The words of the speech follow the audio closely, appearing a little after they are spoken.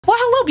Well,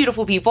 hello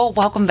beautiful people,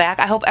 welcome back.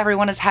 I hope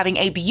everyone is having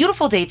a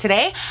beautiful day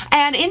today.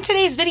 And in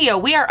today's video,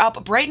 we are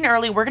up bright and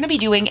early. We're going to be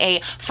doing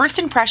a first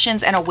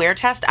impressions and a wear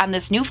test on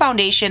this new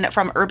foundation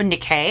from Urban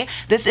Decay.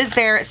 This is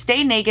their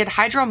Stay Naked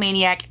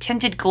Hydromaniac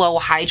Tinted Glow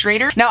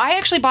Hydrator. Now, I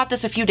actually bought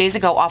this a few days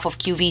ago off of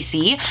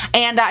QVC,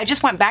 and I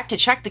just went back to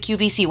check the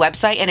QVC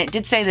website, and it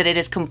did say that it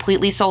is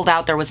completely sold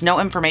out. There was no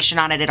information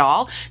on it at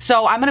all.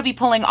 So I'm going to be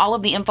pulling all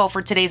of the info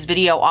for today's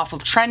video off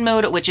of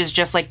Trendmood, which is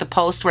just like the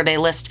post where they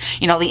list,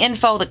 you know, the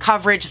info, the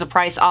coverage, the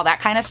price, all that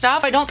kind of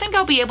stuff. I don't think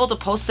I'll be able to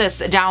post this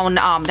down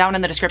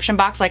in the description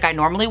box like I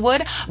normally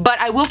would, but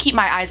I will keep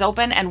my eyes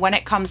open, and when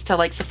it comes to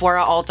like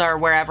Sephora, Ulta, or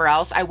wherever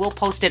else, I will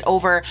post it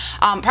over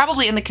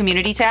probably in the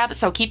community tab,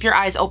 so keep your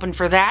eyes open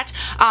for that,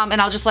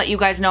 and I'll just let you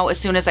guys know as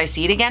soon as I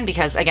see it again,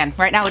 because again,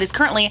 right now it is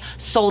currently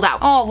sold out.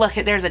 Oh, look,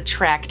 there's a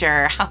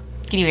tractor.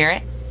 Can you hear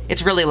it?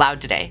 It's really loud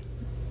today.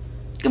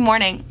 Good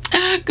morning.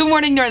 Good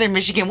morning, Northern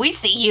Michigan. We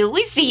see you,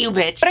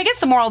 bitch. But I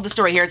guess the moral of the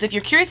story here is if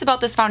you're curious about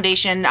this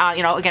foundation,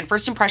 you know, again,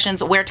 first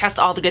impressions, wear test,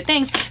 all the good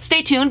things,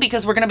 stay tuned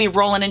because we're going to be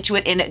rolling into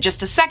it in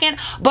just a second.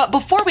 But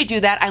before we do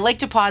that, I like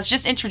to pause,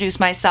 just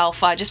introduce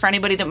myself, just for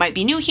anybody that might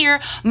be new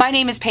here. My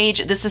name is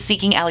Paige. This is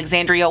Seeking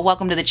Alexandria.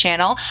 Welcome to the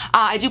channel.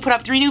 I do put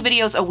up 3 new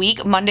videos a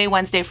week, Monday,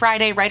 Wednesday,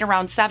 Friday, right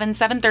around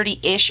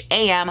 7:30-ish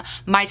a.m.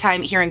 my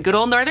time here in good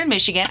old Northern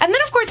Michigan. And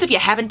then, of course, if you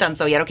haven't done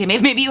so yet, okay,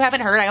 maybe you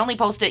haven't heard, I only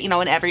post it, you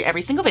know, in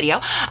every single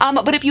video.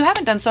 But if you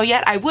haven't done so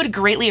yet, I would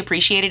greatly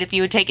appreciate it if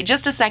you would take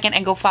just a second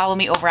and go follow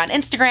me over on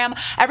Instagram.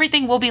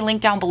 Everything will be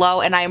linked down below,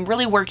 and I am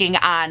really working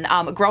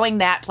on growing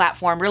that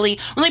platform, really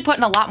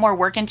putting a lot more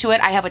work into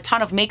it. I have a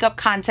ton of makeup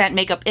content,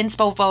 makeup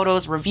inspo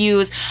photos,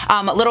 reviews,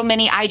 little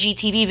mini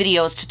IGTV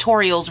videos,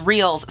 tutorials,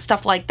 reels,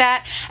 stuff like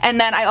that. And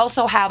then I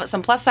also have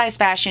some plus size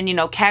fashion, you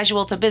know,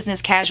 casual to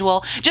business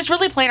casual, just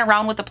really playing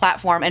around with the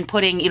platform and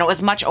putting, you know,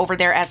 as much over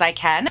there as I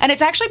can. And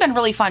it's actually been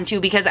really fun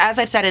too, because as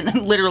I've said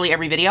in literally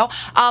every video,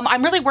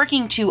 I'm really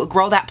working to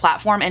grow that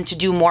platform and to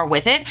do more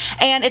with it.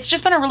 And it's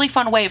just been a really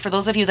fun way for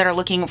those of you that are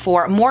looking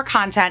for more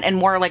content and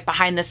more like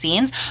behind the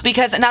scenes,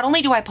 because not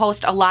only do I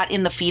post a lot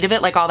in the feed of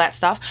it, like all that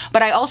stuff,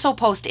 but I also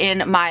post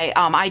in my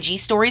IG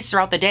stories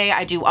throughout the day.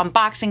 I do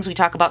unboxings. We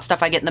talk about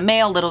stuff I get in the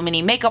mail, little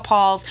mini makeup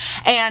hauls,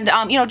 and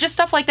you know, just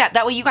stuff like that.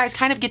 That way you guys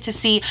kind of get to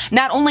see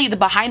not only the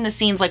behind the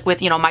scenes, like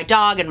with, you know, my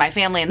dog and my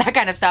family and that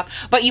kind of stuff,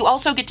 but you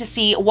also get to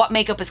see what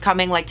makeup is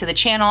coming like to the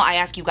channel. I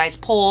ask you guys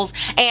polls,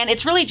 and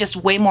it's really just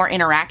way more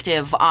interactive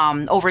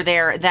over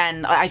there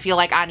than I feel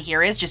like on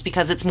here is, just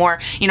because it's more,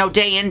 you know,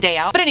 day in, day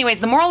out. But anyways,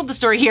 the moral of the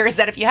story here is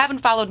that if you haven't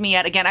followed me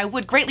yet, again, I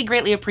would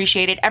greatly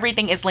appreciate it.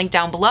 Everything is linked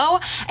down below.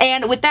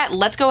 And with that,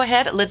 let's go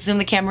ahead, let's zoom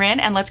the camera in,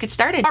 and let's get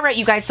started. All right,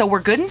 you guys, so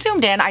we're good and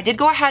zoomed in. I did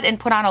go ahead and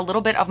put on a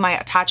little bit of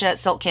my Tatcha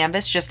Silk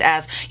Canvas just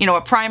as, you know,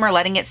 a primer,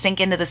 letting it sink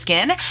into the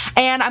skin.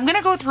 And I'm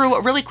gonna go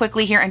through really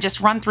quickly here and just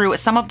run through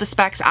some of the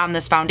specs on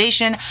this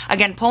foundation.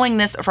 Again, pulling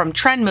this from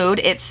Trendmood,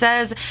 it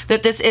says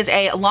that this is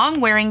a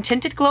long-wearing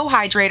tinted glow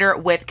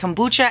hydrator with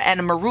kombucha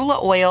and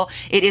marula oil.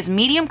 It is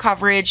medium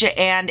coverage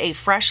and a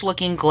fresh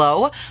looking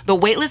glow. The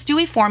weightless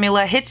dewy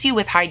formula hits you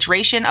with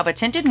hydration of a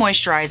tinted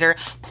moisturizer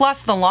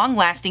plus the long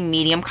lasting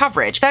medium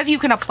coverage. It says you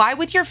can apply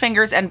with your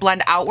fingers and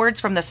blend outwards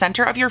from the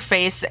center of your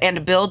face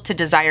and build to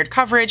desired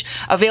coverage.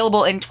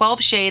 Available in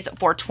 12 shades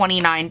for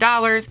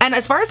 $29. And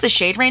as far as the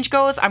shade range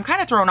goes, I'm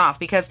kind of thrown off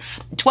because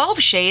 12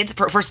 shades,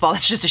 first of all,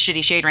 that's just a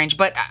shitty shade range,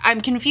 but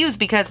I'm confused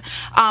because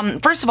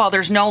first of all,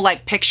 there's no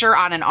like picture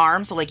on an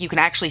arm, so like you can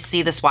actually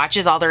see the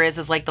swatches. All there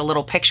is like the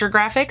little picture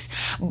graphics.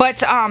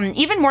 But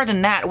even more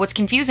than that, what's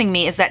confusing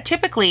me is that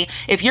typically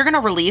if you're gonna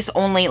release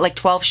only like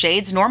 12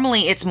 shades,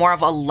 normally it's more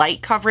of a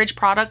light coverage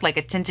product, like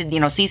a tinted, you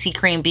know, CC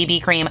cream,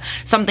 BB cream,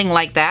 something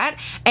like that.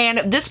 And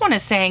this one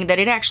is saying that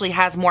it actually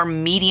has more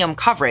medium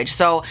coverage.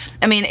 So,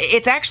 I mean,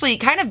 it's actually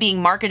kind of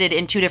being marketed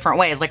in 2 different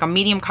ways, like a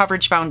medium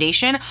coverage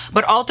foundation,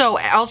 but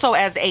also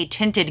as a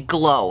tinted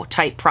glow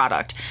type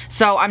product.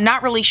 So I'm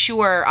not really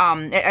sure,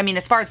 I mean,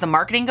 as far as the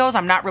marketing goes,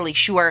 I'm not really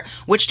sure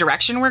which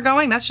direction we're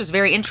going. That's just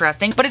very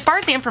interesting. But as far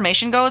as the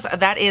information goes,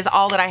 that is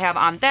all that I have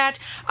on that.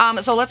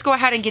 So let's go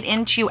ahead and get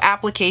into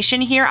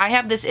application here. I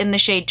have this in the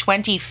shade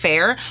 20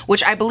 Fair,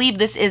 which I believe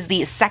this is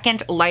the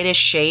second lightest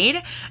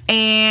shade.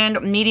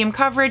 And medium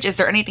coverage, is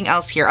there anything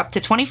else here? Up to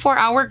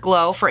 24-hour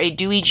glow for a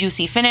dewy,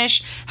 juicy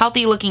finish.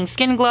 Healthy looking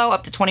skin glow,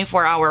 up to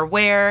 24-hour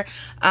wear.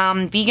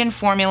 Vegan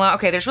formula.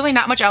 Okay, there's really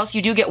not much else.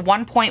 You do get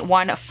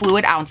 1.1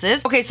 fluid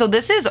ounces. Okay, so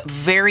this is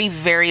very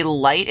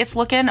light. It's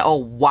looking, oh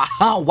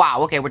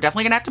wow. Okay, we're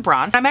definitely gonna have to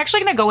bronze. I'm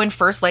actually gonna go in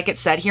first, like it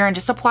said here, and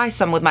just apply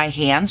some with my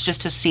hands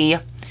just to see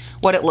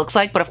what it looks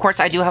like. But of course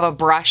I do have a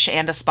brush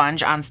and a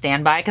sponge on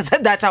standby because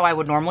that's how I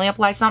would normally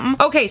apply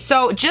something. Okay,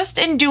 so just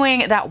in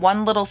doing that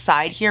one little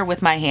side here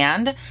with my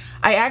hand,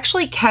 I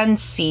actually can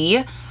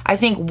see, I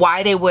think,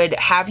 why they would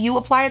have you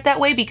apply it that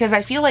way, because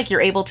I feel like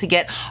you're able to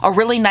get a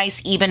really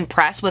nice even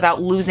press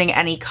without losing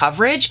any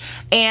coverage.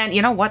 And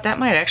you know what? That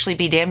might actually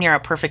be damn near a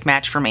perfect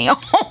match for me.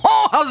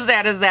 How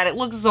sad is that? It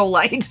looks so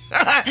light.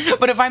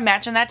 But if I'm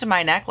matching that to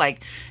my neck,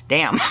 like,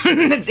 damn,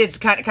 it's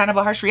kind of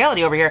a harsh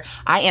reality over here.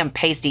 I am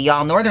pasty,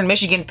 y'all. Northern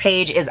Michigan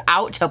Paige is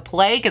out to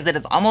play because it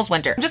is almost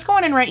winter. I'm just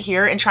going in right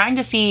here and trying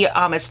to see,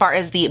 as far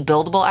as the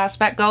buildable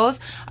aspect goes,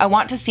 I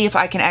want to see if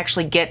I can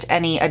actually get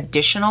any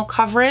additional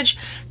coverage,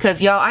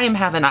 because y'all, I am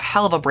having a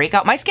hell of a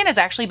breakout. My skin has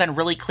actually been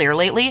really clear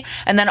lately,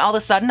 and then all of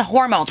a sudden,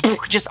 hormones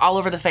just all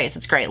over the face.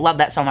 It's great. Love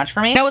that so much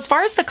for me. Now, as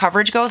far as the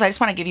coverage goes, I just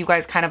want to give you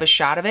guys kind of a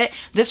shot of it.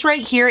 This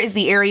right here is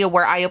the area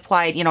where I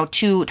applied, you know,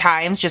 2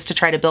 times just to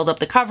try to build up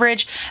the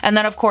coverage. And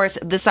then of course,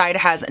 this side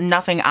has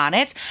nothing on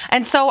it.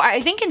 And so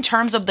I think in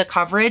terms of the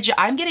coverage,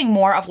 I'm getting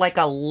more of like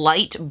a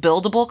light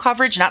buildable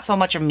coverage, not so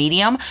much a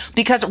medium,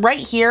 because right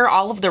here,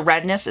 all of the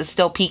redness is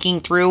still peeking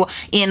through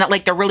in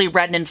like the really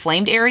red and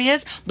inflamed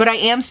areas, but I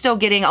am still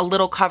getting a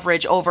little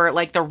coverage over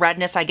like the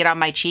redness I get on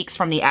my cheeks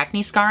from the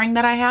acne scarring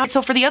that I have.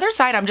 So for the other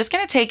side, I'm just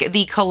gonna take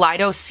the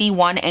Kaleido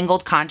C1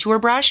 angled contour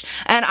brush,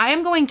 and I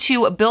am going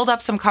to build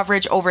up some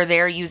coverage over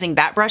there using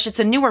that brush. It's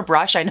a newer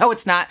brush. I know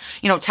it's not,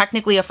 you know,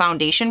 technically a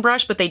foundation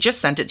brush, but they just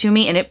sent it to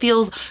me and it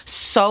feels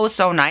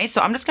so nice.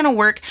 So I'm just gonna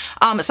work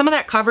some of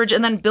that coverage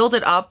and then build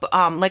it up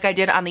like I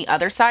did on the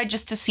other side,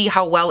 just to see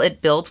how well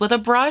it builds with a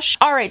brush.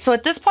 All right, so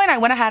at this point I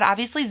went ahead,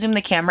 obviously zoomed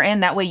the camera in,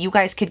 that way you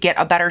guys could get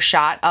a better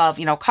shot of,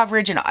 you know,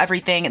 coverage and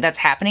everything that's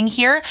happening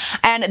here.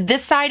 And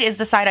this side is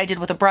the side I did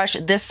with a brush.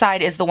 This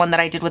side is the one that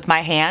I did with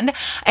my hand.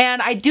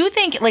 And I do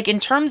think, like, in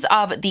terms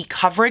of the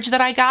coverage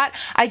that I got,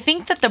 I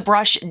think that the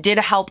brush did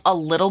help a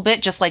little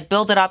bit, just like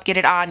build it up, get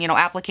it on, you know,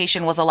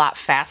 application was a lot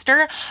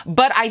faster.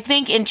 But I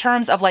think in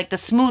terms of like the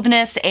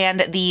smoothness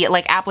and the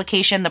like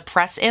application, the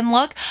press in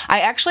look, I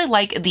actually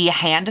like the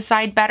hand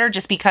side better,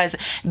 just because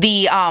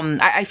the,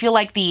 I feel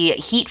like the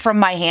heat from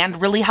my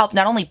hand really helped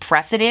not only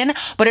press it in,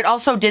 but it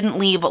also didn't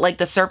leave like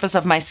the surface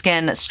of my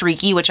skin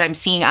streaky, which I'm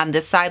seeing on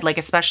this side, like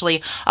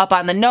especially up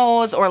on the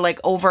nose or like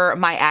over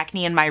my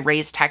acne and my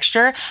raised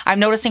texture. I'm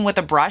noticing with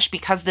the brush,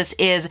 because this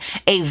is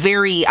a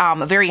very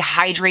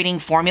hydrating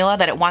formula,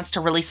 that it wants to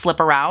really slip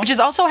around, which is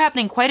also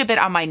happening quite a bit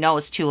on my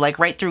nose too, like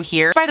right through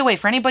here. By the way,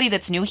 for anybody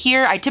that's new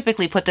here, I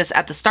typically put this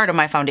at the start of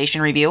my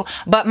foundation review,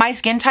 but my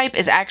skin type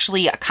is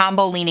actually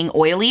combo leaning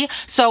oily.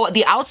 So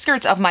the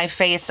outskirts of my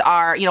face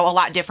are, you know, a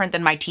lot different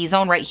than my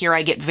T-zone. Right here,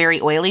 I get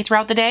very oily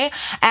throughout the day.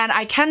 And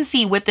I can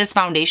see with this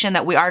foundation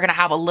that we are gonna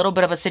have a little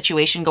bit of a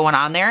situation going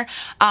on there,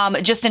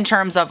 just in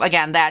terms of,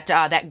 again, that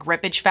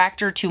grippage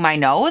factor to my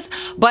nose.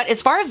 But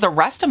as far as the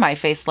rest of my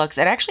face looks,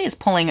 it actually is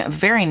pulling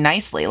very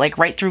nicely, like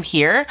right through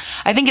here.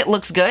 I think it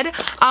looks good.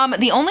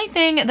 The only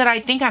thing that I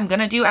think I'm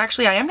gonna do,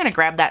 actually, I am gonna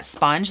grab that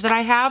sponge that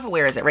I have.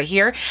 Where is it? Right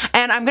here.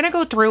 And I'm gonna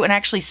go through and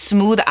actually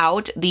smooth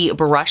out the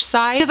brush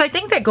side, because I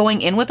think that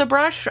going in with a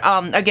brush,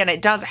 again,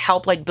 it does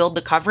help like build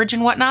the coverage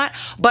and whatnot,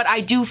 but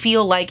I do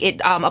feel like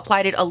it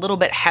applied it a little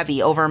bit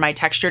heavy over my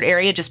textured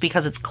area, just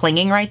because it's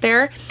clinging right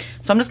there.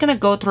 So I'm just gonna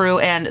go through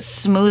and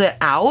smooth it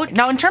out.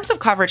 Now, in terms of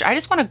coverage, I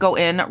just wanna go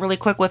in really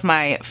quick with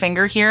my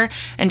finger here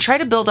and try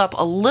to build up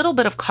a little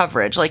bit of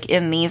coverage like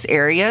in these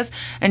areas,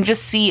 and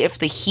just see if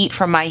the heat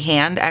from my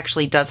hand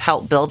actually does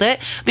help build it,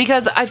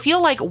 because I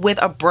feel like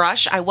with a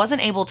brush, I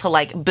wasn't able to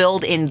like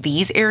build in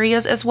these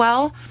areas as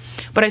well.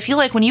 But I feel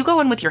like when you go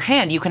in with your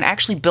hand, you can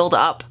actually build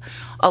up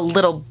a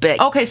little bit.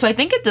 Okay, so I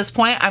think at this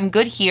point I'm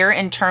good here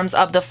in terms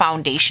of the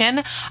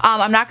foundation.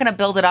 I'm not gonna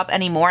build it up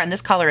anymore, and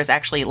this color is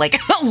actually like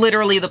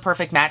literally the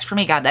perfect match for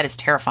me. God, that is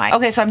terrifying.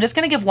 Okay, so I'm just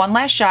gonna give one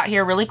last shot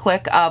here really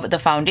quick of the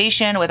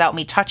foundation without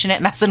me touching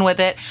it, messing with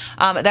it.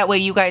 That way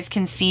you guys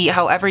can see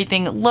how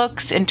everything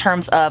looks in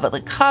terms of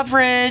the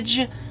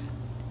coverage.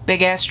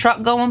 Big ass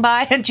truck going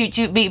by, toot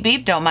toot beep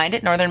beep, don't mind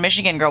it. Northern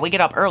Michigan girl, we get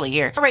up early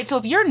here. All right, so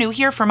if you're new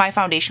here for my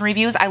foundation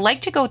reviews, I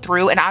like to go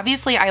through, and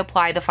obviously I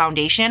apply the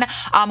foundation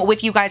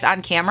with you guys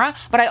on camera,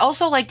 but I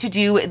also like to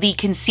do the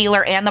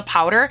concealer and the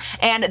powder,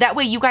 and that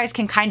way you guys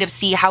can kind of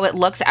see how it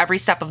looks every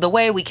step of the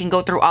way. We can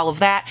go through all of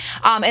that,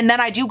 and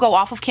then I do go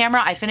off of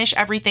camera, I finish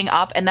everything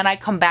up, and then I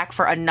come back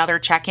for another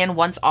check-in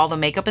once all the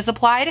makeup is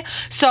applied.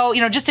 So,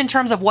 you know, just in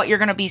terms of what you're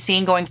gonna be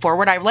seeing going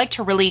forward, I like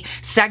to really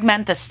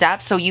segment the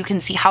steps so you can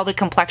see how the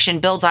complexion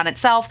builds on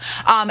itself,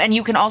 and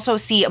you can also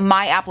see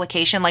my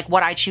application, like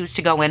what I choose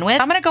to go in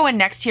with. I'm gonna go in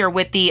next here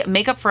with the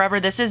Makeup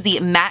Forever. This is the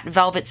Matte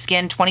Velvet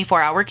Skin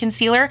 24-Hour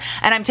Concealer,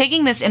 and I'm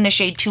taking this in the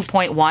shade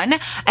 2.1,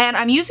 and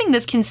I'm using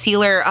this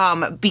concealer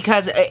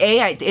because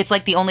it's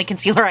like the only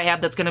concealer I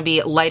have that's gonna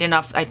be light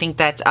enough, I think,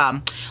 that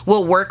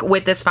will work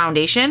with this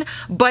foundation,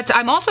 but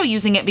I'm also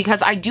using it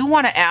because I do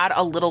wanna add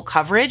a little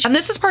coverage, and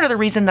this is part of the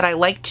reason that I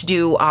like to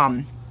do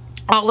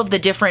all of the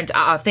different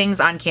things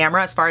on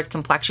camera as far as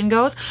complexion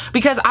goes,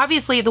 because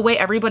obviously the way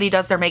everybody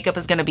does their makeup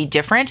is going to be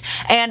different,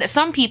 and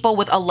some people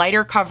with a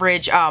lighter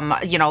coverage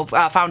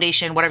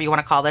foundation, whatever you want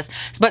to call this,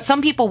 but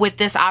some people with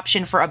this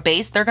option for a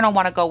base, they're going to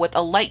want to go with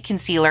a light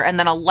concealer and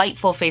then a light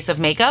full face of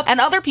makeup, and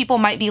other people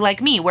might be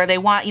like me where they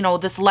want, you know,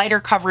 this lighter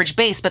coverage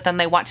base, but then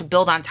they want to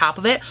build on top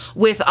of it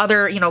with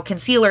other, you know,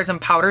 concealers and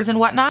powders and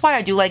whatnot. That's why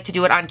I do like to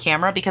do it on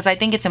camera, because I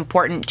think it's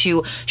important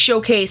to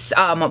showcase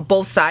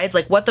both sides,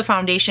 like what the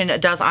foundation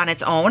does on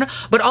its own,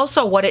 but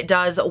also what it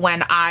does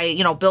when I,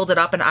 you know, build it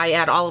up and I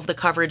add all of the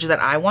coverage that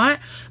I want,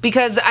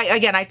 because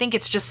I think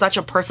it's just such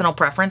a personal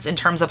preference in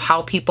terms of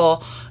how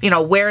people, you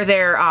know, wear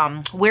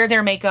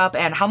their makeup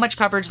and how much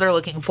coverage they're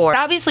looking for.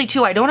 And obviously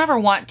too, I don't ever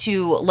want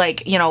to,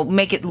 like, you know,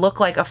 make it look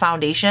like a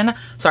foundation.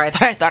 Sorry,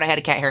 I thought I had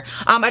a cat here.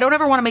 I don't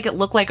ever want to make it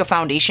look like a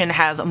foundation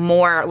has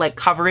more like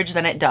coverage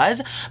than it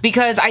does,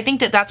 because I think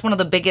that that's one of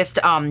the biggest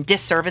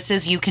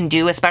disservices you can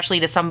do, especially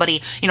to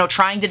somebody, you know,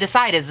 trying to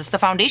decide, is this the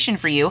foundation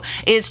for you,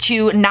 is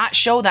to not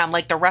show them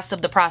like the rest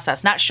of the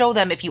process, not show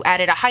them if you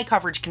added a high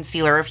coverage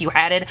concealer, if you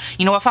added,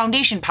 you know, a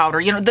foundation powder,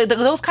 you know,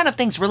 those kind of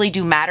things really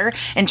do matter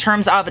in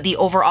terms of the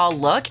overall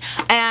look.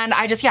 And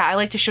I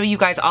like to show you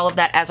guys all of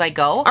that as I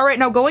go. All right,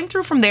 now going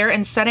through from there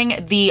and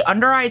setting the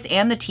under eyes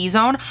and the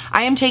T-zone,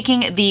 I am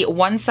taking the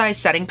One Size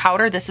setting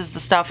powder. This is the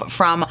stuff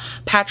from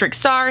Patrick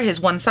Starr, his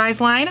One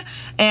Size line,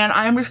 and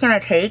I'm just gonna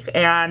take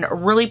and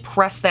really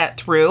press that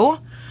through.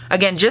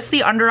 Again, just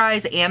the under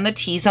eyes and the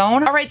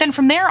T-zone. All right, then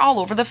from there all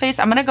over the face,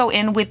 I'm gonna go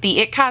in with the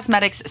IT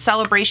Cosmetics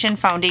Celebration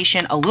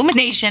Foundation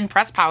Illumination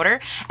Press Powder,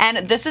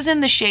 and this is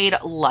in the shade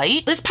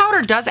Light. This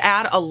powder does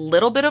add a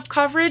little bit of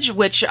coverage,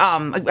 which,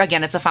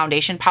 again, it's a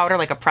foundation powder,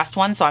 like a pressed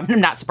one, so I'm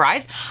not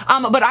surprised.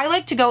 But I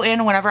like to go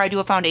in whenever I do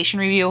a foundation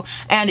review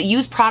and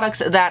use products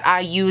that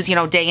I use, you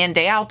know, day in,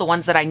 day out, the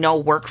ones that I know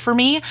work for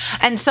me.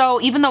 And so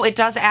even though it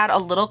does add a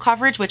little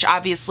coverage, which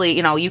obviously,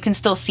 you know, you can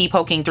still see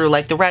poking through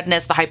like the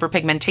redness, the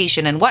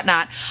hyperpigmentation and whatnot,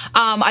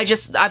 I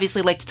just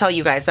obviously like to tell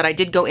you guys that I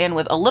did go in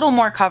with a little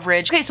more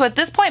coverage. Okay, so at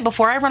this point,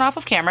 before I run off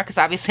of camera, because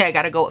obviously I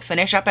gotta go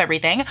finish up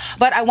everything,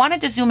 but I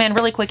wanted to zoom in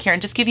really quick here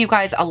and just give you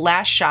guys a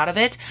last shot of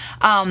it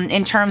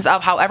in terms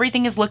of how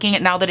everything is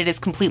looking now that it is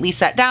completely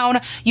set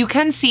down. You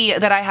can see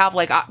that I have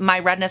like my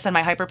redness and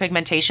my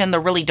hyperpigmentation,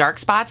 the really dark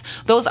spots.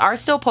 Those are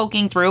still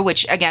poking through,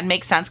 which again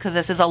makes sense because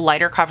this is a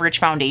lighter coverage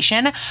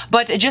foundation.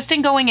 But just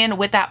in going in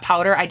with that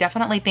powder, I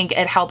definitely think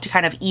it helped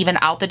kind of even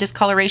out the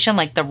discoloration,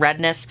 like the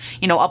redness,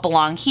 you know, up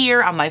along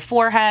here on my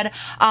forehead,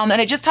 and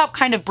it just helped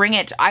kind of bring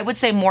it, I would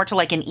say, more to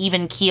like an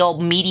even keel,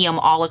 medium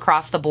all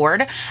across the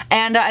board.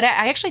 And I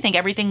actually think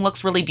everything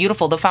looks really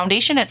beautiful. The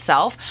foundation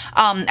itself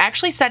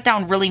actually set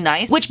down really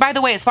nice, which, by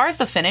the way, as far as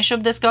the finish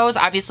of this goes,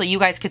 obviously you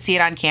guys could see it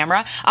on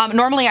camera.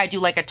 Normally I do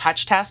like a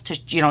touch test to,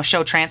 you know,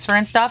 show transfer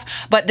and stuff,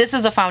 but this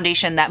is a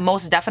foundation that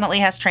most definitely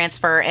has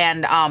transfer,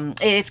 and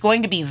it's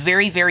going to be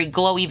very, very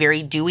glowy,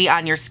 very dewy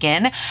on your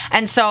skin.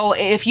 And so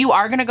if you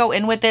are going to go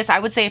in with this, I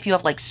would say if you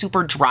have like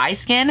super dry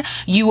skin,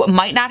 you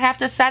might not have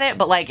to set it,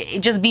 but like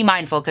just be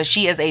mindful, because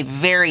she is a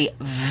very,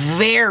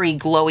 very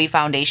glowy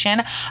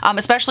foundation,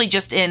 especially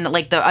just in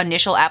like the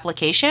initial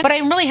application. But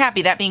I'm really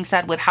happy, that being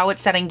said, with how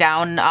it's setting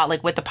down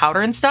like with the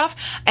powder and stuff.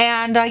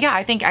 And yeah,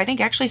 I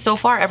think actually so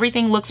far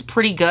everything looks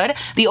pretty good.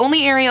 The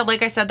only area,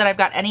 like I said, that I've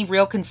got any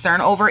real concern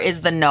over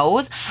is the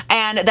nose,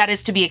 and that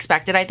is to be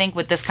expected, I think,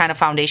 with this kind of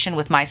foundation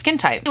with my skin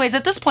type. Anyways,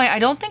 at this point, I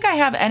don't think I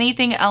have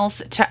anything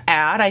else to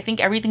add. I think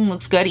everything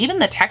looks good. Even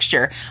the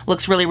texture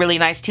looks really, really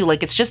nice too.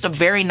 Like it's just a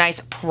very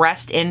nice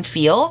pressed in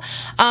feel.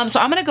 So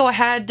I'm gonna go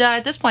ahead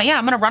at this point, yeah,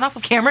 I'm gonna run off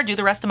of camera, do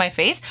the rest of my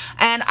face,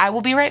 and I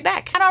will be right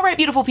back. And all right,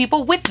 beautiful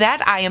people, with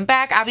that, I am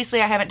back.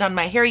 Obviously, I haven't done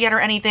my hair yet or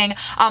anything.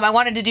 I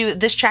wanted to do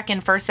this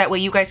check-in first, that way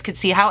you guys could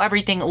see how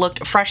everything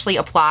looked freshly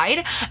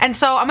applied. And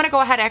so I'm gonna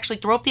go ahead and actually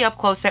throw up the up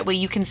close, that way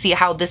you can see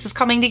how this is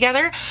coming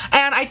together.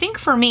 And I think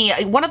for me,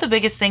 one of the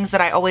biggest things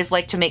that I always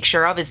like to make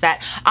sure of is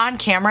that on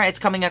camera, it's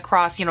coming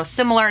across, you know,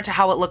 similar to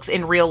how it looks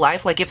in real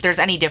life. Like if there's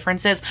any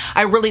differences,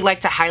 I really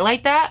like to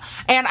highlight that.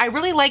 And I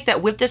really like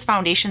that with this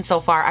foundation so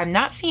far, I'm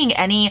not seeing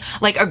any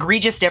like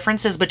egregious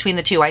differences between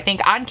the two. I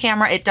think on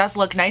camera, it does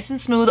look nice and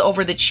smooth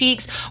over the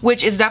cheeks,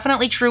 which is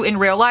definitely true in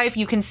real life.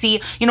 You can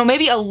see, you know,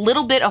 maybe a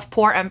little bit of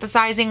pore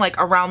emphasizing like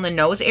around the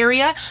nose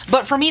area.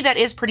 But for me, that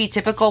is pretty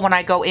typical when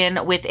I go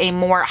in with a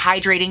more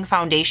hydrating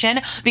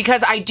foundation,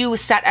 because I do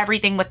set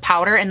everything with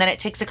powder, and then it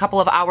takes a couple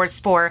of hours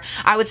for,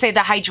 I would say,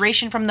 the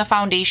hydration from the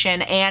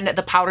foundation and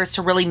the powders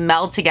to really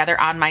meld together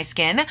on my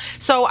skin.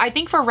 So I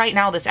think for right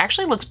now, this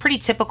actually looks pretty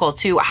typical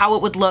to how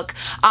it would look,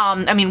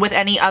 I mean, with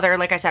any other,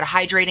 like I said,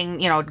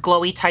 hydrating, you know,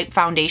 glowy type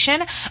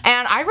foundation.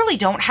 And I really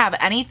don't have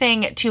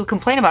anything to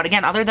complain about,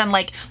 again, other than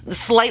like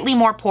slightly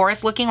more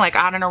porous looking, like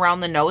on and around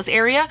the nose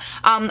area.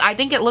 I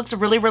think it looks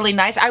really, really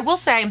nice. I will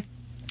say,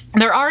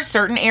 There are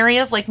certain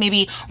areas, like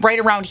maybe right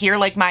around here,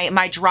 like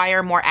my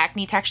drier, more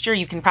acne texture.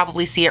 You can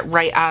probably see it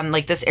right on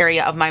like this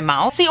area of my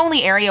mouth. It's the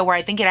only area where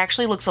I think it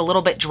actually looks a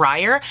little bit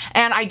drier.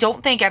 And I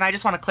don't think, and I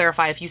just want to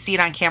clarify, if you see it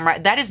on camera,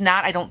 that is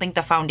not, I don't think,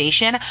 the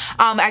foundation.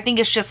 I think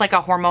it's just like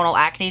a hormonal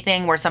acne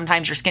thing where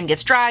sometimes your skin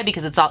gets dry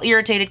because it's all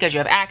irritated because you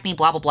have acne,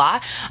 blah, blah,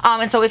 blah.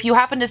 And so if you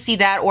happen to see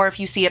that, or if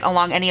you see it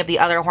along any of the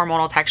other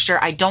hormonal texture,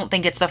 I don't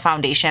think it's the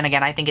foundation.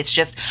 Again, I think it's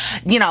just,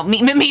 you know,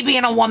 me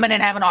being a woman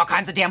and having all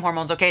kinds of damn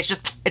hormones, okay?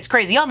 It's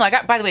crazy. Y'all know I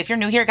got, by the way, if you're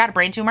new here, got a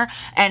brain tumor,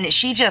 and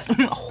she just,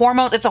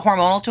 hormones, it's a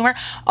hormonal tumor.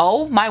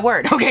 Oh my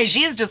word. Okay,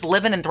 she is just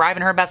living and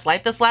thriving her best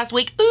life this last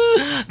week.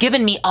 Ooh,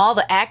 giving me all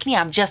the acne.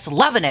 I'm just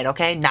loving it,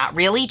 okay? Not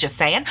really, just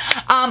saying.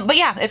 But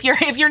yeah, if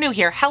you're new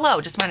here,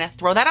 hello, just want to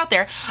throw that out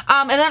there.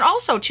 And then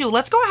also too,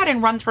 let's go ahead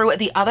and run through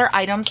the other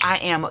items I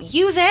am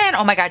using.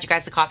 Oh my God, you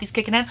guys, the coffee's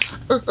kicking in.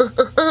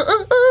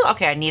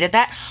 Okay, I needed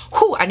that.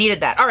 Whew, I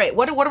needed that. All right,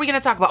 what are we going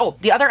to talk about? Oh,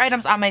 the other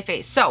items on my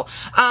face. So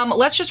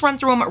let's just run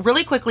through them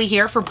really quickly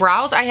here. For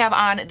brows, I have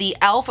on the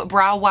e.l.f.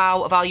 Brow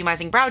Wow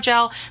Volumizing Brow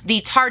Gel,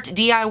 the Tarte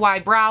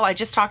DIY Brow. I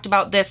just talked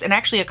about this, and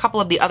actually a couple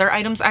of the other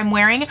items I'm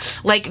wearing,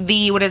 like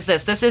the, what is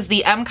this? This is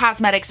the M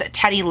Cosmetics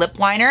Teddy Lip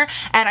Liner,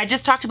 and I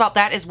just talked about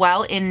that as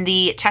well in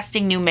the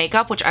Testing New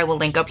Makeup, which I will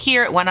link up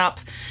here. It went up,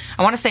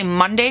 I want to say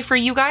Monday for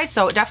you guys,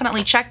 so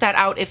definitely check that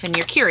out if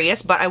you're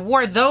curious. But I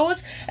wore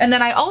those, and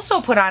then I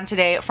also put on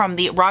today from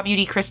the Raw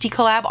Beauty Christy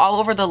collab all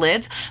over the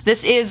lids.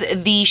 This is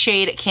the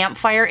shade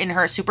Campfire in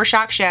her Super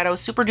Shock Shadow,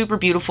 super duper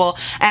beautiful,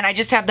 and I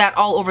just have that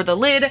all over the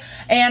lid.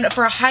 And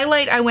for a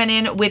highlight, I went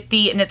in with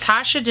the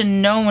Natasha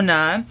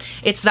Denona.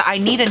 It's the I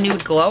Need a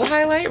Nude Glow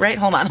highlight, right?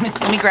 Hold on,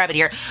 let me grab it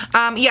here.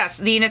 Yes,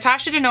 the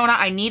Natasha Denona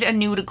I Need a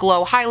Nude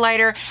Glow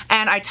highlighter,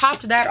 and I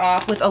topped that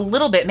off with a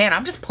little bit, man,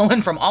 I'm just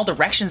pulling from all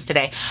directions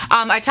today.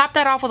 I topped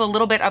that off with a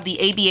little bit of the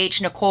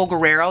ABH Nicole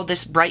Guerrero,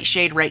 this bright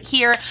shade right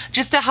here,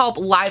 just to help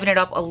liven it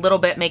up a little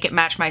bit, make it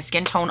match my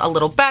skin tone a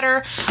little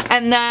better.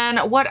 And then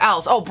what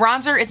else? Oh,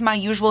 bronzer is my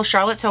usual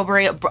Charlotte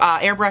Tilbury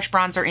airbrush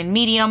bronzer in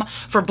medium.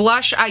 For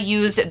blush, I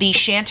used the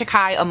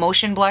Chantecaille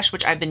Emotion blush,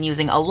 which I've been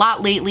using a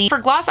lot lately. For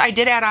gloss, I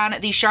did add on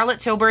the Charlotte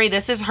Tilbury.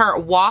 This is her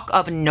Walk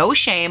of No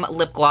Shame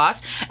lip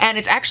gloss, and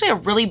it's actually a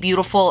really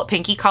beautiful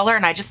pinky color,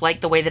 and I just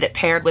like the way that it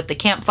paired with the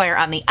campfire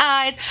on the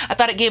eyes. I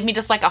thought it gave me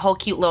just like a whole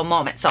cute little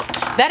moment. So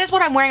that is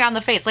what I'm wearing on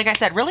the face. Like I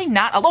said, really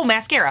not a, oh,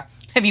 mascara,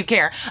 if you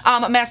care.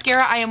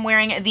 Mascara, I am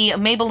wearing the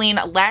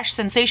Maybelline Lash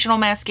Sensational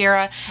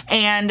Mascara,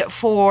 and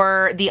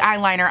for the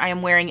eyeliner, I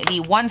am wearing the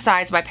One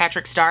Size by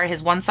Patrick Starr,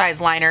 his One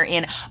Size liner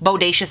in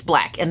Bodacious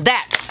Black. And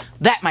that,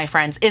 my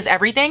friends, is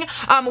everything,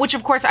 which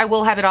of course I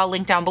will have it all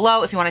linked down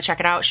below if you want to check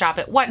it out, shop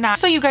it, whatnot.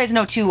 So you guys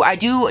know too, I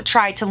do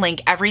try to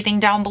link everything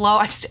down below.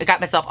 I just got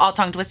myself all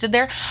tongue twisted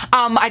there.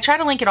 I try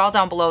to link it all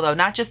down below though,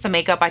 not just the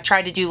makeup. I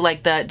try to do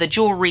like the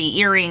jewelry,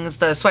 earrings,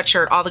 the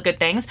sweatshirt, all the good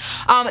things.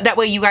 That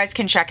way you guys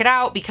can check it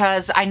out,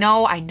 because I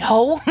know,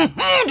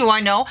 do I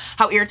know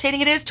how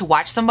irritating it is to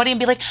watch somebody and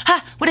be like, huh,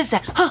 what is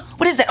that? Huh,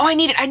 what is that? Oh, I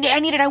need it, I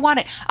need it, I want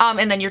it.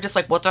 And then you're just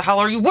like, what the hell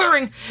are you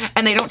wearing?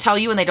 And they don't tell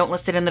you, and they don't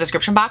list it in the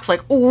description box.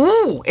 Like,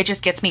 ooh, it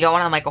just gets me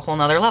going on like a whole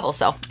nother level.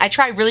 So I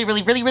try really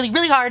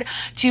hard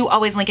to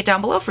always link it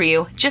down below for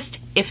you, just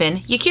if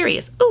you're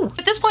curious. Ooh.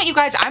 At this point, you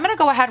guys, I'm gonna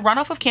go ahead, run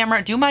off of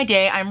camera, do my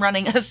day. I'm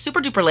running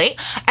super duper late,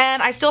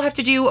 and I still have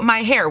to do my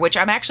hair, which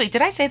I'm actually,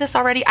 did I say this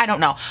already? I don't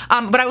know.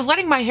 But I was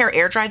letting my hair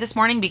air dry this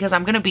morning because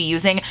I'm gonna be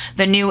using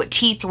the new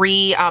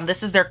T3,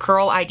 this is their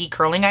Curl ID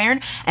curling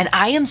iron, and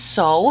I am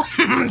so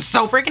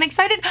freaking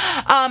excited.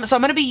 So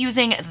I'm gonna be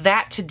using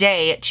that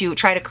today to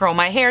try to curl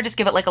my hair, just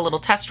give it like a little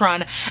test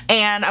run.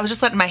 And I was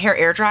just letting my hair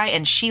air dry,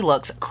 and she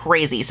looks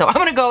crazy. So I'm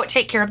gonna go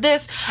take care of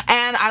this,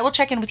 and I will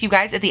check in with you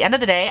guys at the end of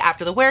the day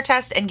after the wear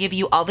test and give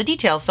you all the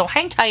details. So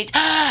hang tight,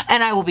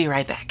 and I will be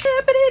right back.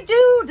 Zippity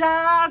doo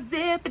dah,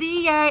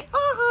 zippity yay,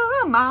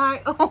 oh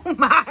my,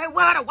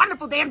 what a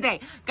wonderful damn day.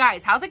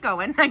 Guys, how's it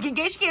going? In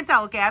case you can't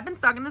tell, okay, I've been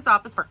stuck in this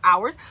office for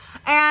hours,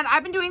 and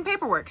I've been doing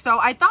paperwork. So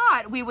I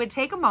thought we would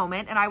take a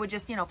moment, and I would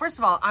just, you know, first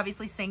of all,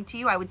 obviously sing to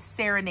you. I would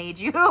serenade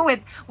you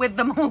with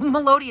the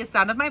melodious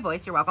sound of my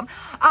voice. You're welcome.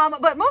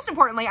 But most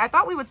importantly, I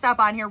thought we would stop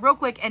on here real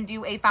quick and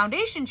do a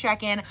foundation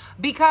check-in,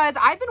 because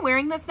I've been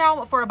wearing this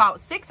now for about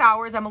 6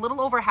 hours. I'm a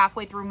little over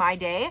halfway through my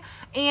day,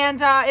 and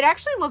it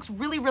actually looks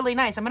really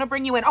nice. I'm gonna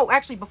bring you in. Oh,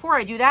 actually, before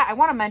I do that, I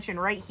want to mention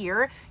right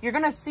here, you're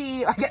gonna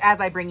see, as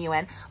I bring you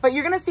in, but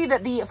you're gonna see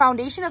that the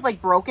foundation is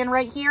like broken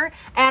right here,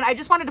 and I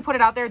just wanted to put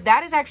it out there.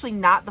 That is actually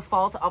not the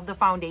fault of the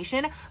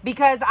foundation,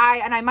 because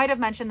I might have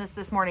mentioned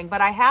this morning,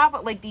 but I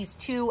have like these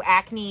two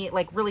acne,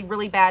 like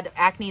really bad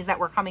acnes that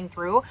were coming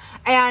through,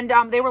 and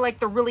they were like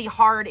the really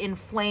hard,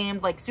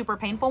 inflamed, like super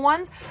painful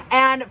ones.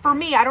 And for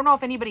me, I don't know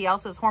if anybody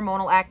else's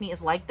hormonal acne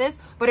is like this,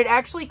 but it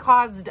actually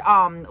caused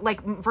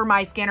like for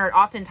my skin, or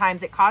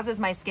oftentimes it causes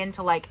my skin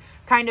to like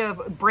kind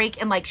of break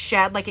and like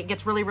shed, like it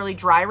gets really, really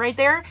dry right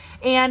there.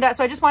 And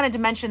so I just wanted to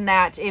mention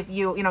that if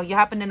you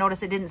happen to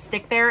notice it didn't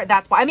stick there,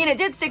 that's why. I mean, it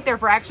did stick there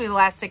for actually the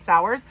last 6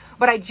 hours,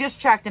 but I just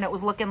checked and it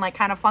was looking like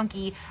kind of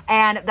funky,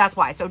 and that's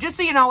why. So just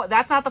so you know,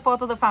 that's not the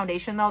fault of the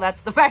foundation though.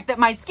 That's the fact that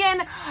my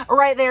skin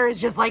right there is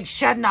just like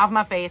shedding off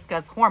my face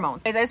because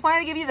hormones. Guys, I just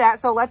wanted to give you that.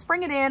 So let's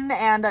bring it in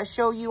and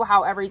show you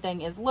how everything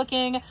is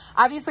looking.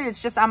 Obviously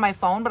it's just on my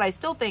phone, but I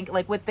still think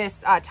like with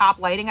this top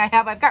lighting I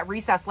have, I've got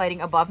recessed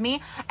lighting above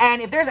me,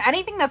 and if there's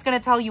anything that's going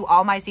to tell you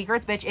all my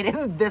secrets, bitch, it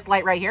is this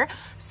light right here.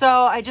 So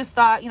I just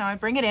thought, I'd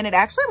bring it in. It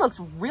actually looks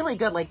really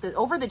good. Like the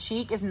over the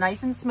cheek is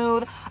nice and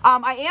smooth.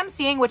 I am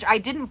seeing, which I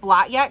didn't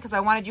blot yet because I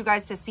wanted you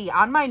guys to see,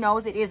 on my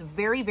nose it is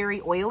very,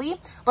 very oily,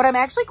 but I'm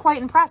actually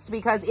quite impressed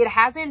because it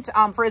hasn't,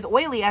 for as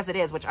oily as it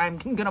is, which I'm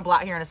gonna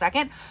blot here in a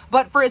second,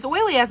 but for as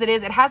oily as it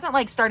is, it hasn't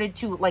like started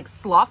to like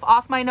slough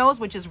off my nose,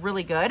 which is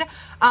really good,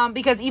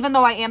 because even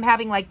though I am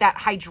having like that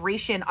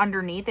hydration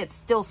underneath, it's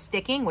still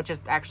sticking, which is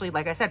actually,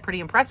 like I said, pretty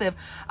impressive,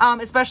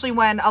 especially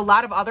when a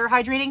lot of other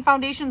hydrating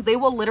foundations, they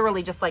will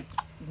literally just like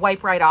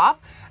wipe right off.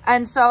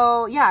 And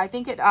so, yeah, I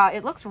think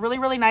it looks really,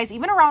 really nice,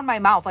 even around my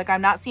mouth. Like,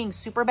 I'm not seeing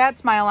super bad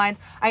smile lines.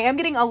 I am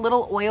getting a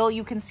little oil,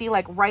 you can see,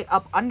 like, right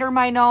up under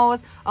my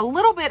nose, a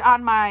little bit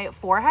on my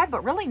forehead,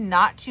 but really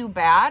not too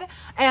bad.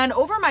 And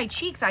over my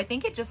cheeks, I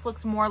think it just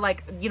looks more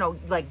like,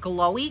 like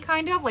glowy,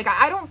 kind of. Like,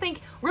 I don't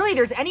think really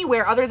there's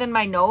anywhere other than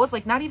my nose,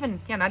 like, not even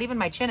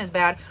my chin is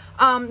bad.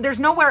 There's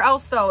nowhere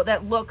else, though,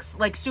 that looks,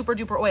 like, super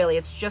duper oily.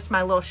 It's just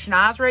my little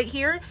schnoz right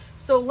here.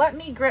 So let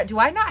me grab, do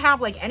I not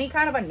have like any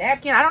kind of a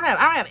napkin? I don't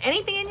have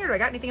anything in here. Do I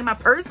got anything in my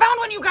purse? Found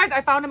one, you guys.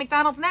 I found a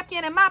McDonald's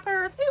napkin in my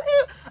purse.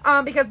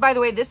 Because by the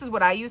way, this is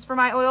what I use for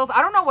my oils.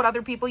 I don't know what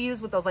other people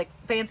use with those like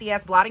fancy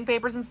ass blotting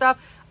papers and stuff.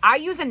 I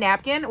use a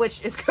napkin,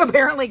 which is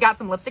apparently got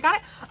some lipstick on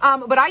it.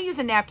 But I use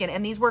a napkin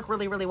and these work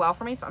really, really well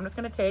for me. So I'm just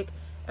going to take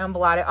and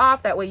blot it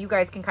off. That way you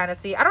guys can kind of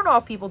see. I don't know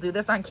if people do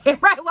this on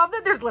camera. I love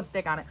that there's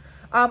lipstick on it.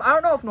 I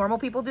don't know if normal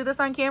people do this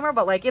on camera,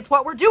 but like it's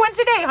what we're doing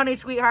today, honey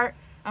sweetheart.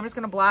 I'm just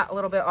going to blot a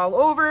little bit all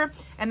over,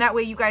 and that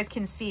way you guys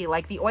can see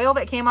like the oil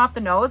that came off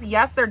the nose.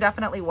 Yes, there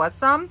definitely was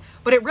some,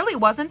 but it really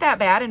wasn't that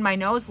bad, and my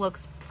nose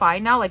looks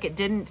fine now. Like it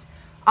didn't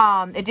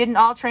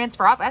all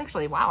transfer off.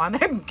 Actually, wow,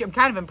 I'm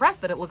kind of impressed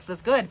that it looks this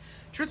good,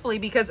 truthfully,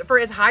 because for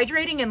as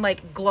hydrating and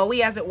like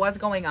glowy as it was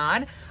going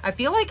on, I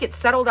feel like it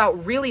settled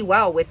out really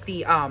well with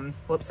the,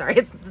 whoops, sorry,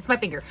 it's my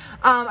finger.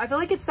 I feel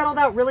like it settled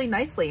out really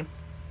nicely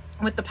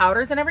with the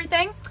powders and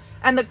everything.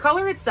 And the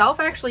color itself,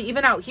 actually,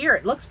 even out here,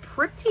 it looks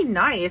pretty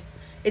nice.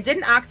 It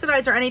didn't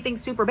oxidize or anything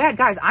super bad.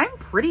 Guys, I'm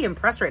pretty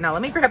impressed right now.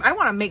 Let me grab, I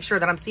want to make sure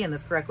that I'm seeing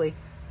this correctly.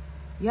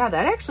 Yeah,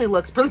 that actually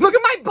looks pretty, look at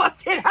my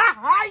busted, you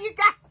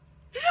guys,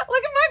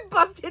 look at my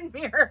busted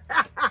mirror.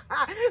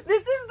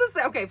 This is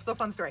the, okay, so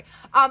fun story.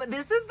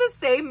 This is the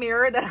same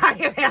mirror that I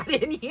have had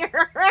in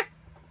here.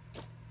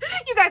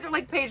 You guys are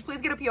like, Paige, please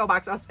get a P.O.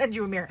 box. I'll send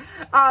you a mirror.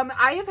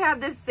 I have had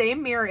this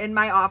same mirror in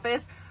my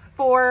office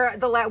for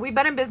we've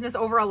been in business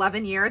over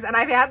 11 years, and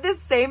I've had this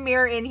same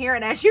mirror in here,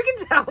 and as you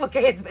can tell,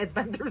 okay, it's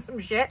been through some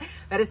shit.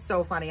 That is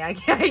so funny. I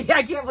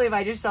can't believe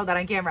I just showed that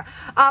on camera.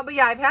 But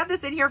yeah, I've had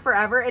this in here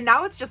forever, and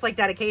now it's just like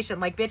dedication.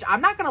 Like, bitch,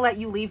 I'm not gonna let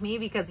you leave me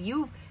because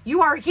you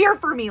are here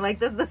for me. Like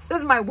this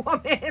is my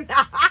woman.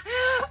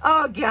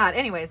 Oh God.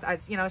 Anyways,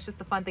 it's just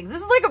the fun things.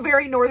 This is like a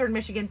very Northern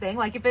Michigan thing.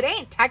 Like if it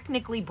ain't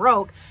technically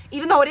broke,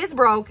 even though it is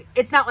broke,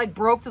 it's not like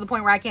broke to the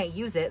point where I can't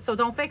use it. So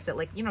don't fix it.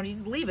 Like, you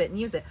just leave it and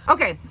use it.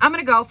 Okay. I'm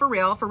going to go for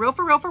real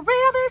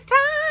this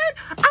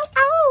time.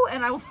 Oh,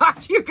 and I will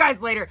talk to you guys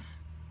later.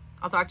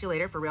 I'll talk to you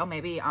later for real.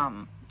 Maybe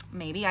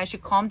I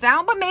should calm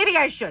down, but maybe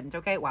I shouldn't.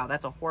 Okay. Wow.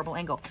 That's a horrible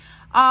angle.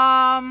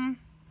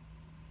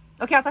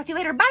 Okay, I'll talk to you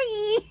later.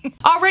 Bye.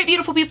 All right,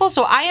 beautiful people.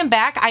 So I am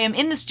back. I am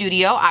in the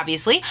studio,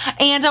 obviously,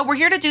 and we're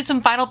here to do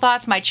some final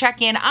thoughts, my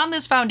check-in on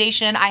this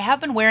foundation. I have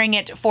been wearing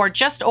it for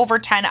just over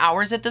 10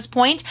 hours at this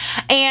point,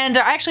 and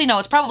actually, no,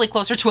 it's probably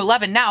closer to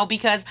 11 now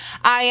because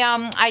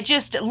I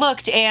just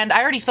looked and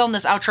I already filmed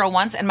this outro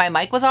once and my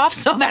mic was off,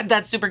 so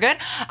that's super good.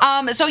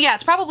 So yeah,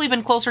 it's probably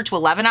been closer to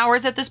 11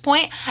 hours at this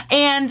point,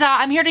 and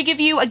I'm here to give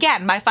you,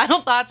 again, my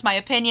final thoughts, my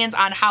opinions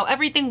on how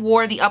everything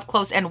wore, the up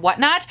close and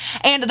whatnot.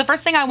 And the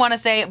first thing I want to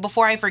say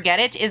before I forget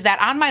it is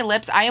that on my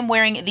lips, I am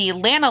wearing the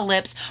Lana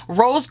Lips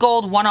Rose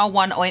Gold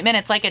 101 ointment.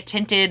 It's like a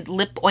tinted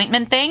lip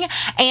ointment thing,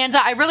 and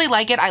I really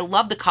like it. I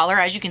love the color.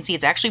 As you can see,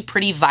 it's actually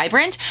pretty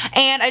vibrant,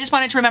 and I just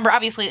wanted to remember,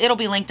 obviously, it'll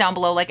be linked down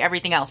below like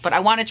everything else, but I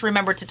wanted to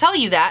remember to tell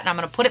you that, and I'm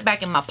going to put it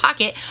back in my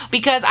pocket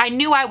because I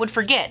knew I would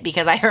forget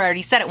because I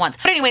already said it once.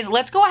 But anyways,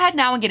 let's go ahead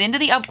now and get into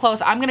the up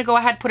close. I'm going to go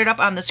ahead, put it up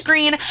on the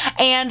screen,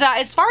 and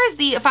as far as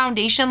the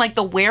foundation, like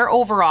the wear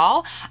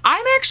overall,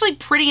 I'm actually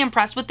pretty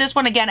impressed with this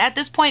one. Again, at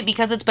this point,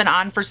 because it's been been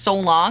on for so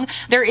long,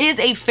 there is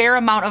a fair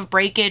amount of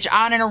breakage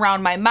on and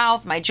around my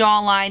mouth, my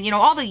jawline, you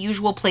know, all the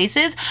usual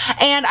places.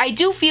 And I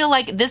do feel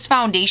like this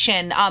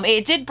foundation,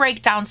 it did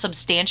break down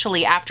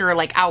substantially after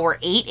like hour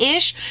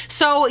 8-ish.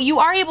 So you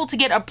are able to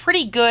get a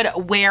pretty good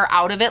wear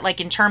out of it, like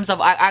in terms of,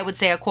 I would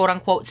say, a quote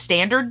unquote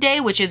standard day,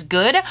 which is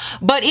good.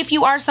 But if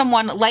you are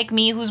someone like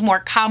me who's more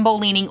combo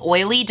leaning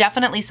oily,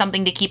 definitely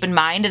something to keep in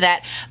mind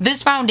that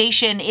this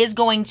foundation is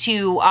going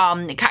to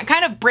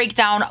kind of break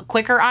down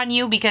quicker on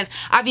you, because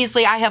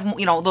obviously I have,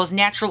 you know, those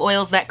natural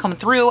oils that come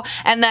through,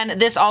 and then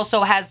this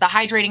also has the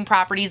hydrating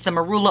properties, the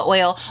marula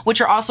oil, which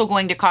are also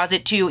going to cause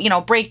it to, you know,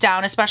 break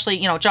down, especially,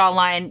 you know,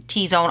 jawline,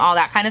 T-zone, all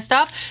that kind of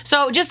stuff.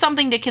 So just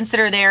something to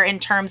consider there in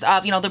terms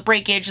of, you know, the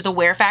breakage, the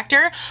wear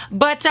factor.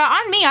 But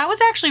on me, I was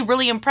actually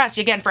really impressed,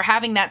 again, for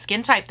having that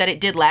skin type, that it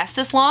did last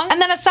this long.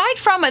 And then aside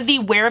from the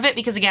wear of it,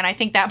 because again, I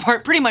think that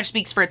part pretty much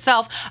speaks for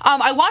itself,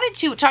 I wanted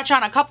to touch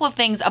on a couple of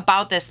things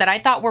about this that I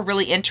thought were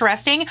really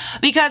interesting,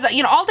 because,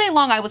 you know, all day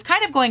long I was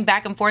kind of going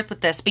back and forth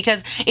with this,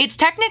 because it's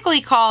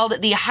technically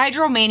called the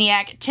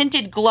Hydromaniac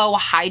Tinted Glow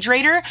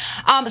Hydrator.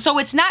 So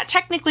it's not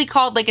technically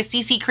called like a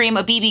CC cream,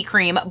 a BB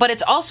cream, but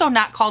it's also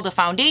not called a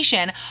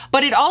foundation,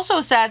 but it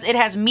also says it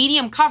has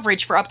medium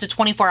coverage for up to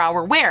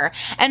 24-hour wear.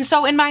 And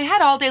so in my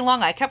head all day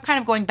long, I kept kind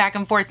of going back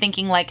and forth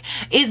thinking like,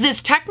 is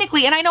this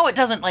technically, and I know it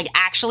doesn't like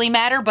actually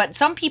matter, but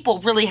some people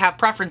really have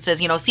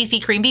preferences, you know,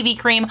 CC cream, BB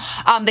cream,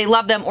 they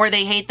love them or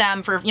they hate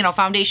them for, you know,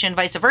 foundation,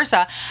 vice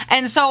versa.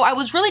 And so I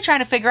was really trying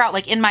to figure out,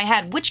 like, in my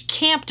head, which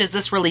camp does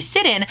this really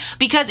sit in?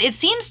 Because it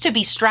seems to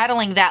be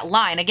straddling that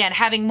line, again,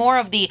 having more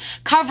of the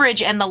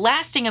coverage and the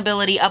lasting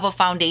ability of a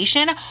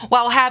foundation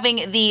while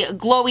having the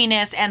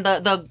glowiness and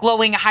the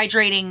glowing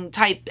hydrating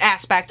type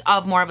aspect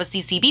of more of a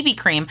CC BB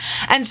cream.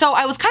 And so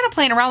I was kind of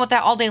playing around with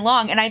that all day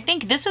long, and I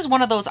think this is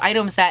one of those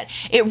items that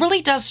it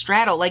really does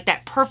straddle like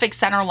that perfect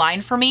center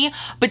line for me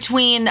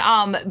between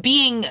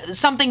being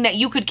something that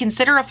you could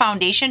consider a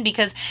foundation,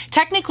 because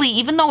technically,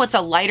 even though it's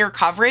a lighter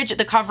coverage,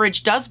 the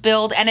coverage does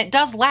build and it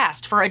does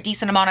last for a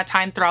decent amount of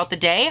time throughout the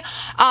day.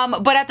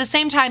 But at the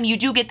same time, you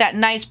do get that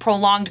nice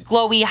prolonged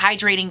glowy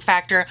hydrating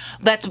factor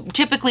that's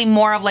typically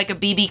more of like a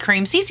BB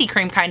cream, CC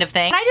cream kind of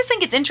thing. And I just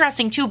think it's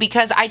interesting too,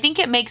 because I think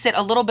it makes it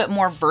a little bit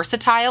more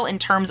versatile in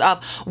terms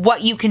of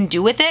what you can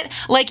do with it.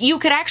 Like, you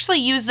could actually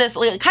use this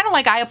kind of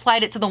like I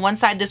applied it to the one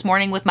side this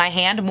morning with my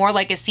hand, more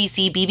like a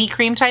CC BB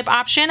cream type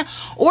option,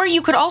 or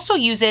you could also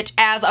use it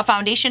as a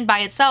foundation by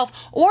itself,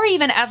 or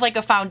even as like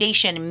a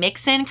foundation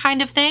mix-in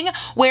kind of thing,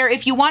 where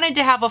if you wanted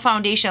to have a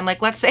foundation,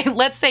 like let's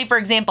say for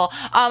example,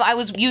 I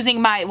was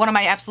using one of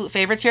my absolute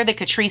favorites here, the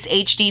Catrice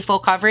HD Full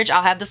Coverage.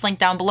 I'll have this link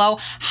down below.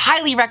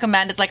 Highly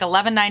recommend. It's like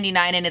 $11.99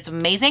 and it's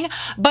amazing.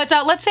 But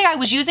let's say I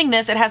was using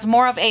this, it has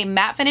more of a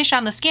matte finish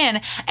on the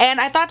skin, and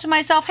I thought to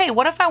myself, hey,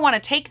 what if I want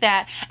to take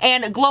that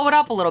and glow it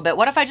up a little bit?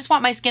 What if I just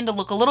want my skin to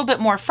look a little bit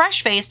more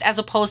fresh-faced as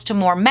opposed to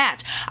more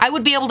matte? I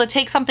would be able to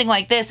take something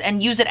like this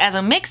and use it as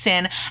a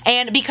mix-in,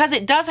 and because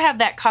it does have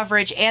that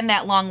coverage and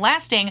that long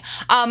lasting,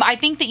 I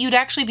think that you'd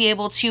actually be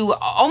able to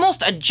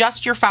almost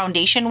adjust your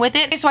foundation with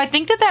it. So I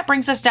think that that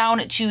brings us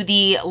down to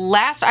the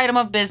last item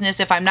of business,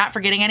 if I'm not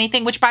forgetting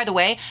anything, which, by the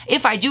way,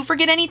 if I do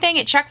forget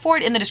anything, check for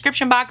it in the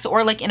description box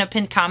or like in a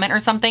pinned comment or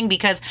something,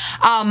 because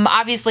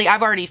obviously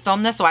I've already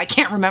filmed this, so I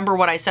can't remember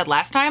what I said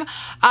last time.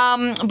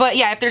 But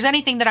yeah, if there's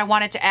anything that I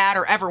wanted to add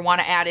or ever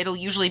want to add, it'll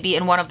usually be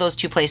in one of those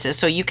two places,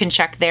 so you can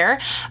check there.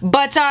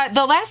 But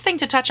the last thing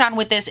to touch on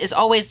with this is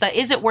always the,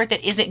 is it worth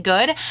it? Is it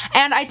good?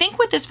 And I think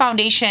with this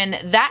foundation,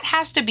 that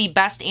has to be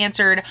best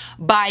answered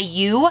by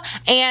you.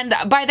 And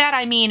by that,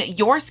 I mean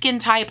your skin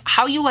type,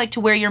 how you like to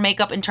wear your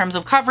makeup in terms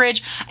of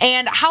coverage,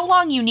 and how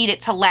long you need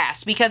it to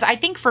last. Because I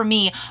think for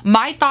me,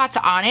 my thoughts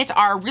on it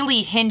are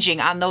really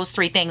hinging on those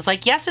three things.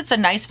 Like, yes, it's a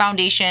nice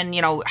foundation,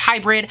 you know,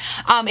 hybrid.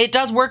 It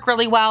does work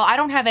really well. I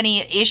don't have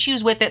any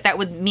issues with it that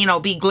would, you know,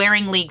 be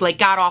glaringly like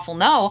god awful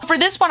no. For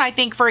this one, I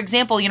think, for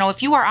example, you know,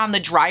 if you are on the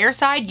drier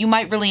side, you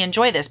might really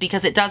enjoy this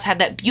because it does have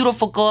that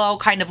beautiful glow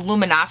kind of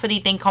luminosity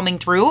thing coming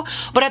through.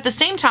 But at the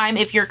same time,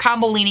 if you're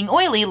combo leaning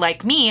oily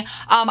like me,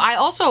 I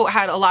also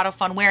had a lot of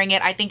fun wearing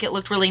it. I think it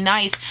looked really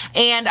nice,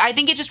 and I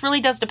think it just really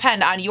does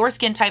depend on your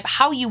skin type,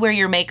 how you wear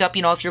your makeup,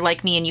 you know, if you're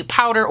like me and you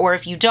powder or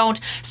if you don't,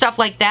 stuff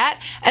like that.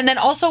 And then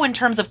also in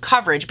terms of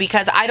coverage,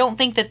 because I don't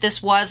think that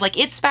this was, like,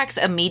 it specs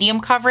a medium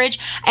coverage,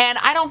 and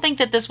I don't think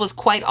that this was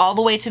quite all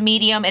the way to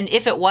medium, and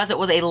if it was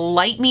a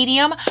light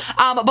medium.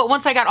 But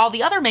once I got all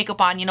the other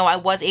makeup on, you know, I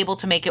was able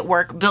to make it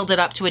work, build it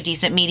up to a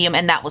decent medium,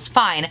 and that was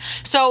fine.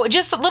 So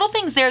just little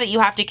things there that you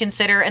have to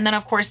consider. And then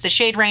of course the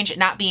shade range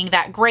not being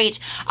that great,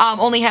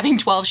 only having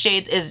 12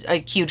 shades is a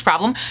huge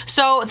problem.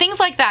 So things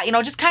like that, you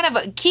know, just kind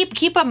of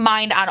keep a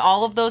mind on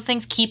all of those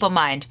things. Keep a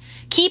mind.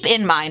 keep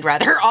in mind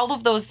rather all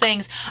of those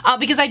things,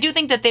 because I do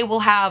think that they will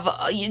have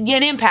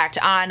an impact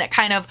on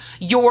kind of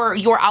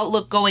your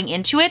outlook going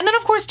into it. And then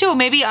of course too,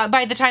 maybe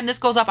by the time this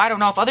goes up, I don't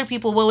know if other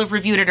people will have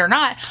reviewed it or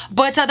not,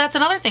 but that's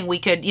another thing we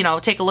could, you know,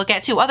 take a look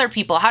at too. Other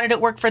people, how did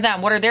it work for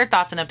them? What are their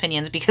thoughts and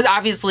opinions? Because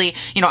obviously,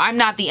 you know, I'm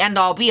not the end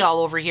all be all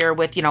over here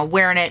with, you know,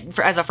 wearing it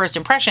as a first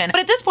impression. But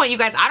at this point, you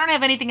guys, I don't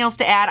have anything else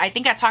to add. I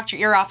think I talked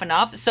your ear off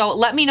enough. So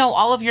let me know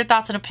all of your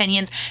thoughts and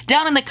opinions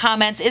down in the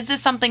comments. Is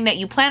this something that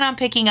you plan on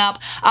picking up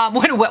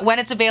when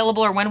it's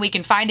available or when we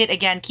can find it?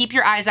 Again, keep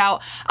your eyes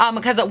out,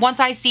 because once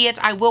I see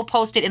it, I will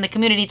post it in the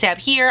community tab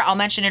here. I'll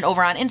mention it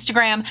over on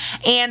Instagram,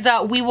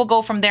 and we will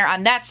go from there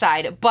on that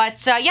side.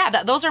 But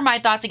yeah, those are my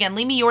thoughts. Again,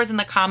 leave me yours in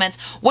the comments.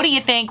 What do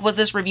you think? Was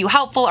this review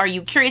helpful? Are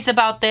you curious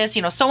about this?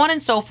 You know, so on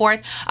and so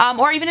forth.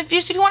 Or even if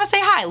you want to say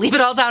hi, leave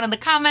it all down in the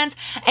comments.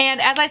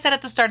 And as I said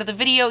at the start of the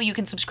video, you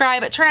can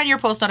subscribe, turn on your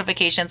post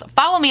notifications,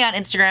 follow me on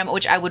Instagram,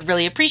 which I would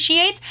really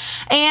appreciate.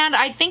 And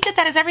I think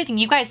that is everything.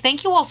 You guys,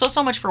 thank you all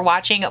so much for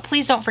watching.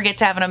 Please don't forget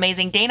to have an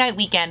amazing day, night,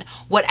 weekend,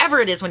 whatever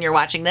it is when you're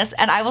watching this,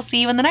 and I will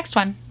see you in the next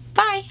one.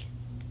 Bye.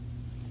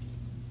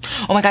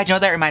 Oh my God, you know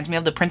what that reminds me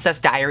of? The Princess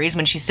Diaries,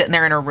 when she's sitting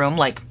there in her room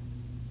like...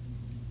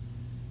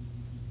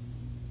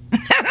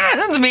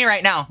 That's me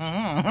right now.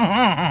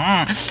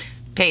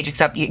 Paige,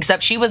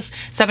 except she was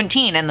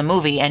 17 in the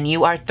movie and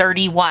you are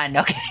 31.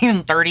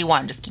 Okay,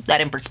 31. Just keep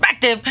that in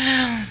perspective.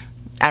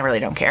 I really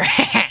don't care.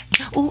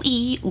 Ooh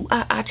ee, ooh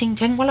ah ah, ting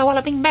ting, walla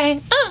walla, bing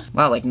bang.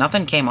 Well, like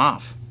nothing came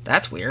off.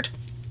 That's weird.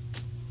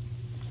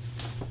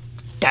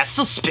 That's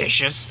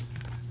suspicious.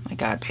 My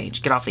God,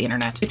 Paige, get off the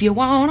internet. If you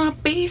wanna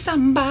be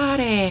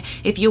somebody,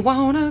 if you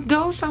wanna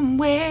go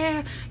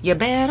somewhere, you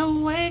better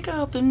wake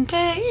up and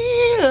pay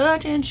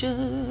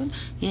attention.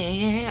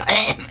 Yeah.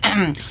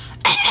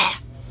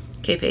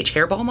 Okay, Paige,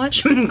 hairball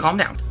much? Calm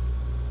down.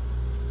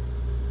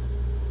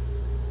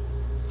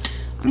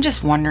 I'm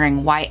just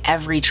wondering why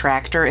every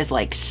tractor is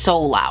like so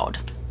loud.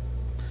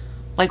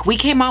 Like we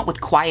came out with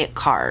quiet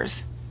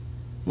cars.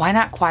 Why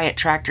not quiet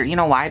tractor? You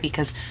know why?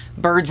 Because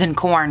birds and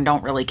corn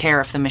don't really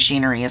care if the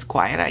machinery is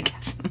quiet, I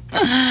guess.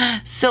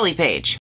 Silly Paige.